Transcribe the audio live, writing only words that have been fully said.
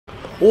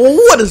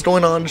What is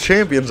going on,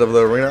 champions of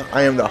the arena?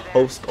 I am the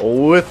host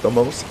with the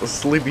most,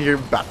 Sleepy here,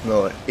 back in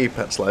the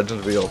Apex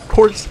Legends video, of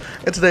course.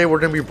 And today we're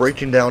going to be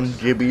breaking down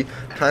Gibby,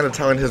 kind of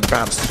telling his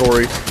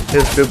backstory,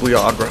 his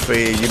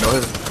bibliography,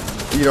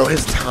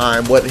 his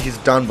time, what he's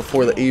done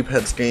before the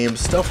Apex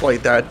games, stuff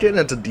like that, getting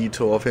into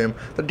detail of him.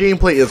 The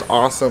gameplay is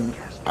awesome.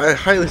 I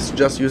highly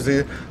suggest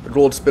using the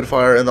Gold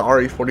Spitfire and the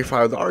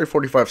RE45. The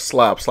RE45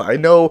 slaps. Like, I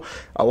know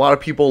a lot of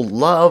people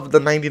love the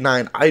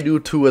 99. I do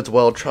too as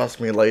well. Trust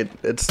me. Like,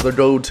 it's the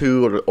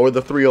go-to or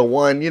the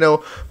 301.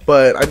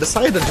 But I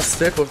decided to just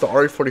stick with the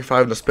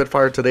RE45 and the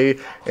Spitfire today,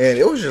 and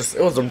it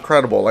was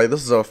incredible. Like,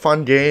 this is a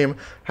fun game.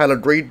 Had a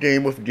great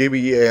game with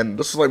Gibby, and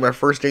this is like my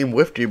first game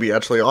with Gibby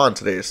actually on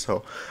today.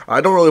 So I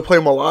don't really play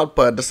him a lot,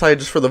 but decided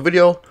just for the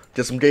video,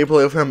 get some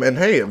gameplay of him, and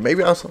hey,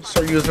 maybe I'll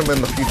start using him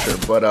in the future.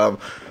 But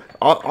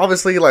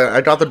obviously, like, I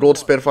got the Gold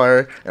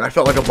Spitfire, and I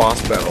felt like a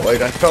boss battle.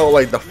 Like, I felt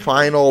like the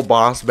final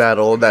boss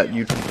battle that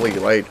you complete,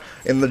 like,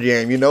 in the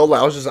game,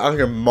 Like, I was just out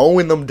here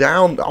mowing them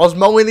down. I was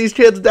mowing these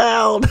kids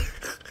down.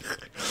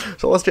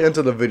 So let's get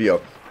into the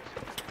video.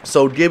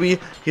 So, Gibby,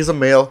 he's a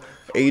male,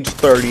 age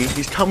 30.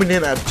 He's coming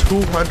in at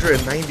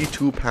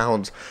 292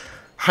 pounds.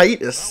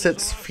 Height is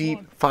 6 feet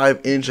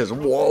 5 inches.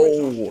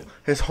 Whoa!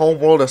 His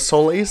homeworld is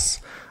Solis.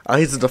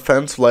 He's a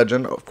defense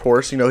legend, of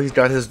course. He's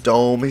got his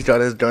dome, he's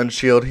got his gun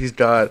shield,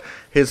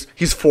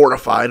 he's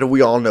fortified,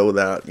 we all know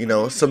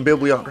that. Some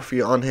bibliography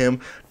on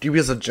him. Gibby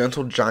is a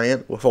gentle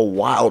giant with a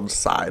wild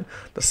side.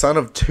 The son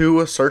of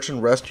 2 Search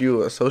and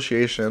Rescue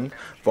Association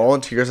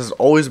volunteers, has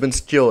always been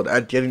skilled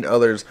at getting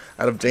others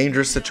out of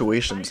dangerous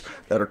situations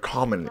that are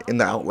common in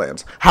the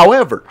Outlands.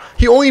 However,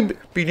 he only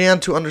began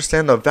to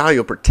understand the value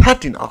of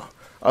protecting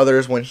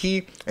others when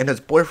he and his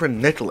boyfriend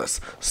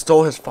Nicholas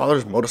stole his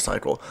father's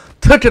motorcycle,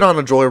 took it on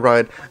a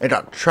joyride, and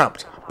got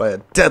trapped by a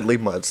deadly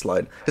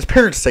mudslide. His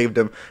parents saved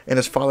him, and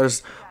his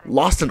father's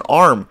lost an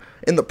arm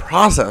in the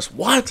process.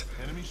 What?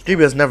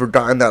 Gibby has never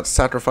forgotten that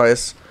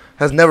sacrifice,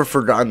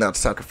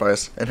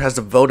 and has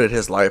devoted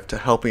his life to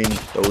helping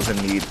those in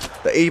need.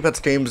 The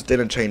Apex games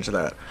didn't change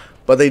that,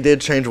 but they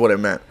did change what it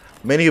meant.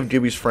 Many of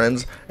Gibby's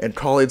friends and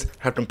colleagues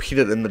have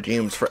competed in the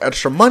games for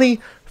extra money,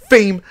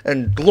 fame,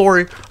 and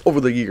glory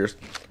over the years,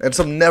 and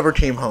some never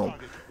came home.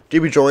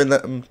 Gibby joined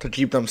them to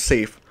keep them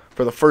safe.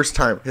 For the first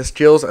time, his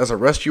skills as a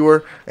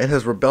rescuer and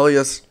his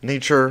rebellious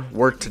nature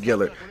worked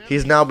together.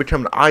 He's now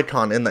become an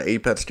icon in the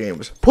Apex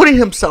games, putting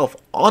himself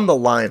on the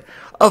line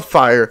of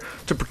fire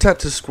to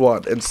protect his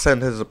squad and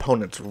send his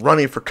opponents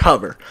running for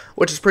cover,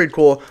 which is pretty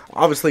cool.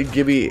 Obviously,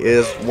 Gibby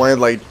is one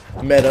meta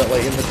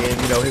in the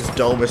game. His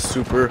dome is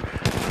super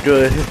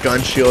good. His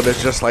gun shield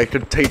is just like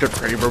could take a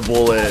Kramer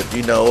bullet.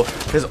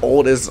 His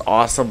ult is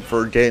awesome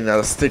for getting out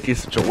of sticky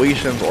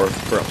situations or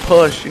for a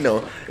push.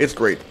 It's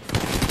great.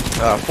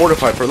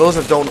 Fortified. For those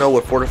that don't know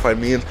what fortified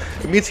means,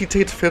 it means he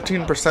takes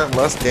 15%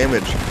 less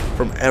damage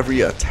from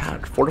every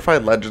attack.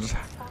 Fortified legends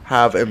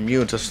have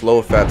immune to slow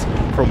effects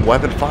from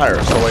weapon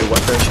fire, so like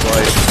weapons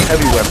like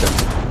heavy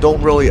weapons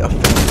don't really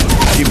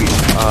affect Gibby.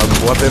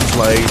 Weapons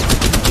like,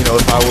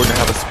 if I were to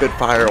have a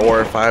Spitfire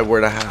or if I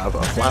were to have a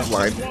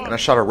flatline and I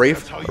shot a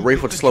Wraith, the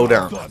Wraith would slow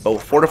down. But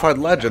with fortified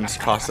legends,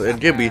 Costa and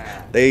Gibby,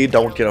 they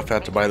don't get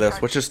affected by this,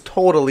 which is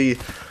totally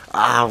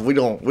we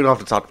don't have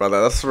to talk about that.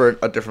 That's for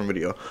a different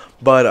video.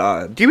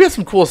 But Gibby has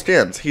some cool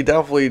skins. He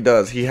definitely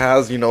does. He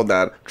has,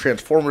 that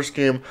Transformer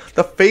skin,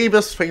 the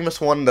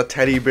famous one, the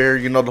teddy bear,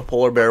 the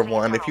polar bear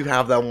one. If you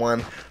have that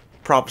one,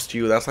 props to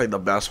you. That's like the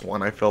best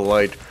one. I feel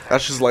like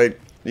that's just like,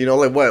 what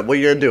are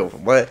you gonna do?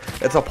 What?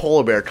 It's a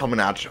polar bear coming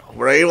at you,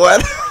 right?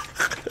 What?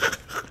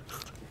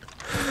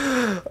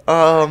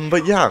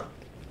 But yeah.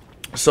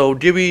 So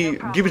Gibby's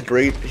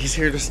great. He's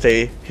here to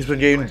stay. He's been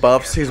getting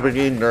buffs. He's been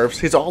getting nerfs.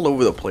 He's all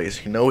over the place.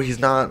 He's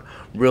not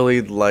really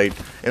like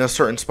in a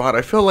certain spot.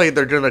 I feel like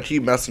they're gonna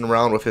keep messing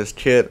around with his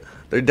kit.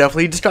 He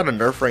just got a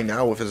nerf right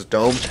now with his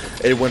dome.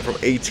 It went from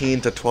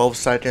 18 to 12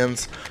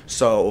 seconds.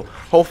 So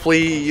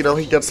hopefully,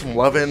 he gets some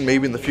loving.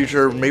 Maybe in the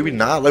future, maybe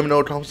not. Let me know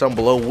in the comments down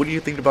below. What do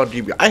you think about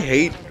Gibby? I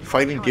hate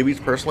fighting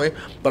Gibby's personally,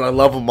 but I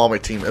love him on my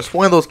team. It's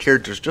one of those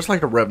characters, just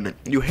like a Revenant.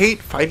 You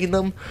hate fighting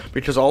them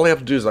because all they have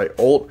to do is like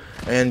ult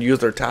and use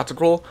their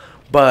tactical.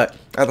 But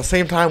at the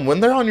same time,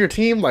 when they're on your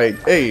team,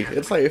 like, hey,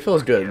 it's like, it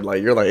feels good.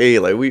 Like, you're like, hey,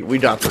 like, we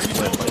got this.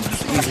 Like,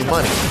 it's easy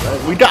money.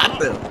 Like, we got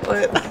this.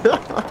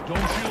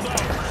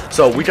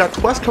 So we got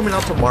quests coming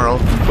out tomorrow,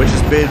 which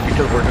is big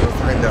because we're gonna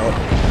find out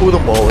who the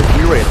mole is.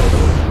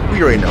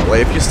 We already know.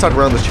 Like, if you stuck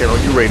around this channel,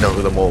 you already know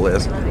who the mole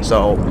is.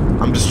 So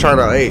I'm just trying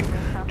to, hey,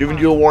 giving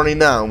you a warning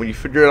now. When you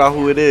figure out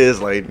who it is,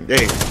 like,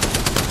 hey,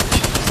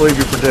 believe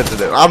you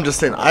predicted it. I'm just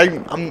saying,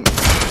 I'm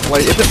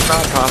like, if it's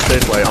not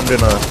Costage, like, I'm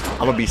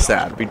gonna be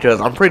sad because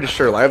I'm pretty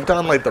sure. Like, I've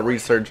done like the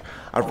research,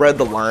 I've read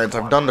the lines,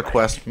 I've done the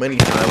quest many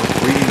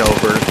times, reading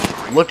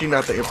over, looking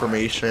at the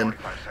information,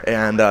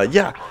 and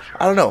yeah,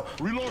 I don't know.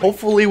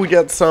 Hopefully we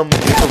get some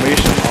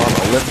information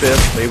on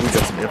Olympus. Maybe we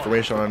get some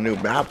information on a new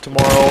map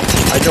tomorrow.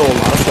 I know a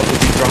lot of stuff will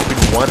be dropping.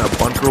 A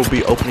bunker will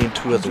be opening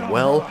too as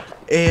well.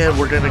 and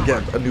we're gonna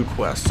get a new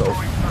quest. So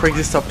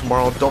crazy stuff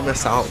tomorrow. Don't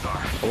miss out.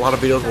 A lot of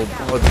videos will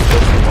probably be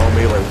posted tomorrow,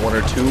 maybe like 1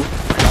 or 2.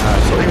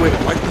 So anyway,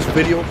 like this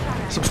video,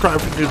 subscribe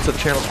if you're new to the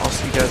channel. I'll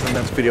see you guys in the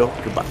next video.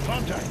 Goodbye.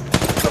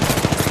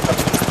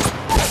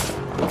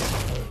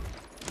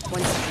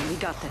 1 second, we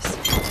got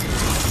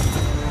this.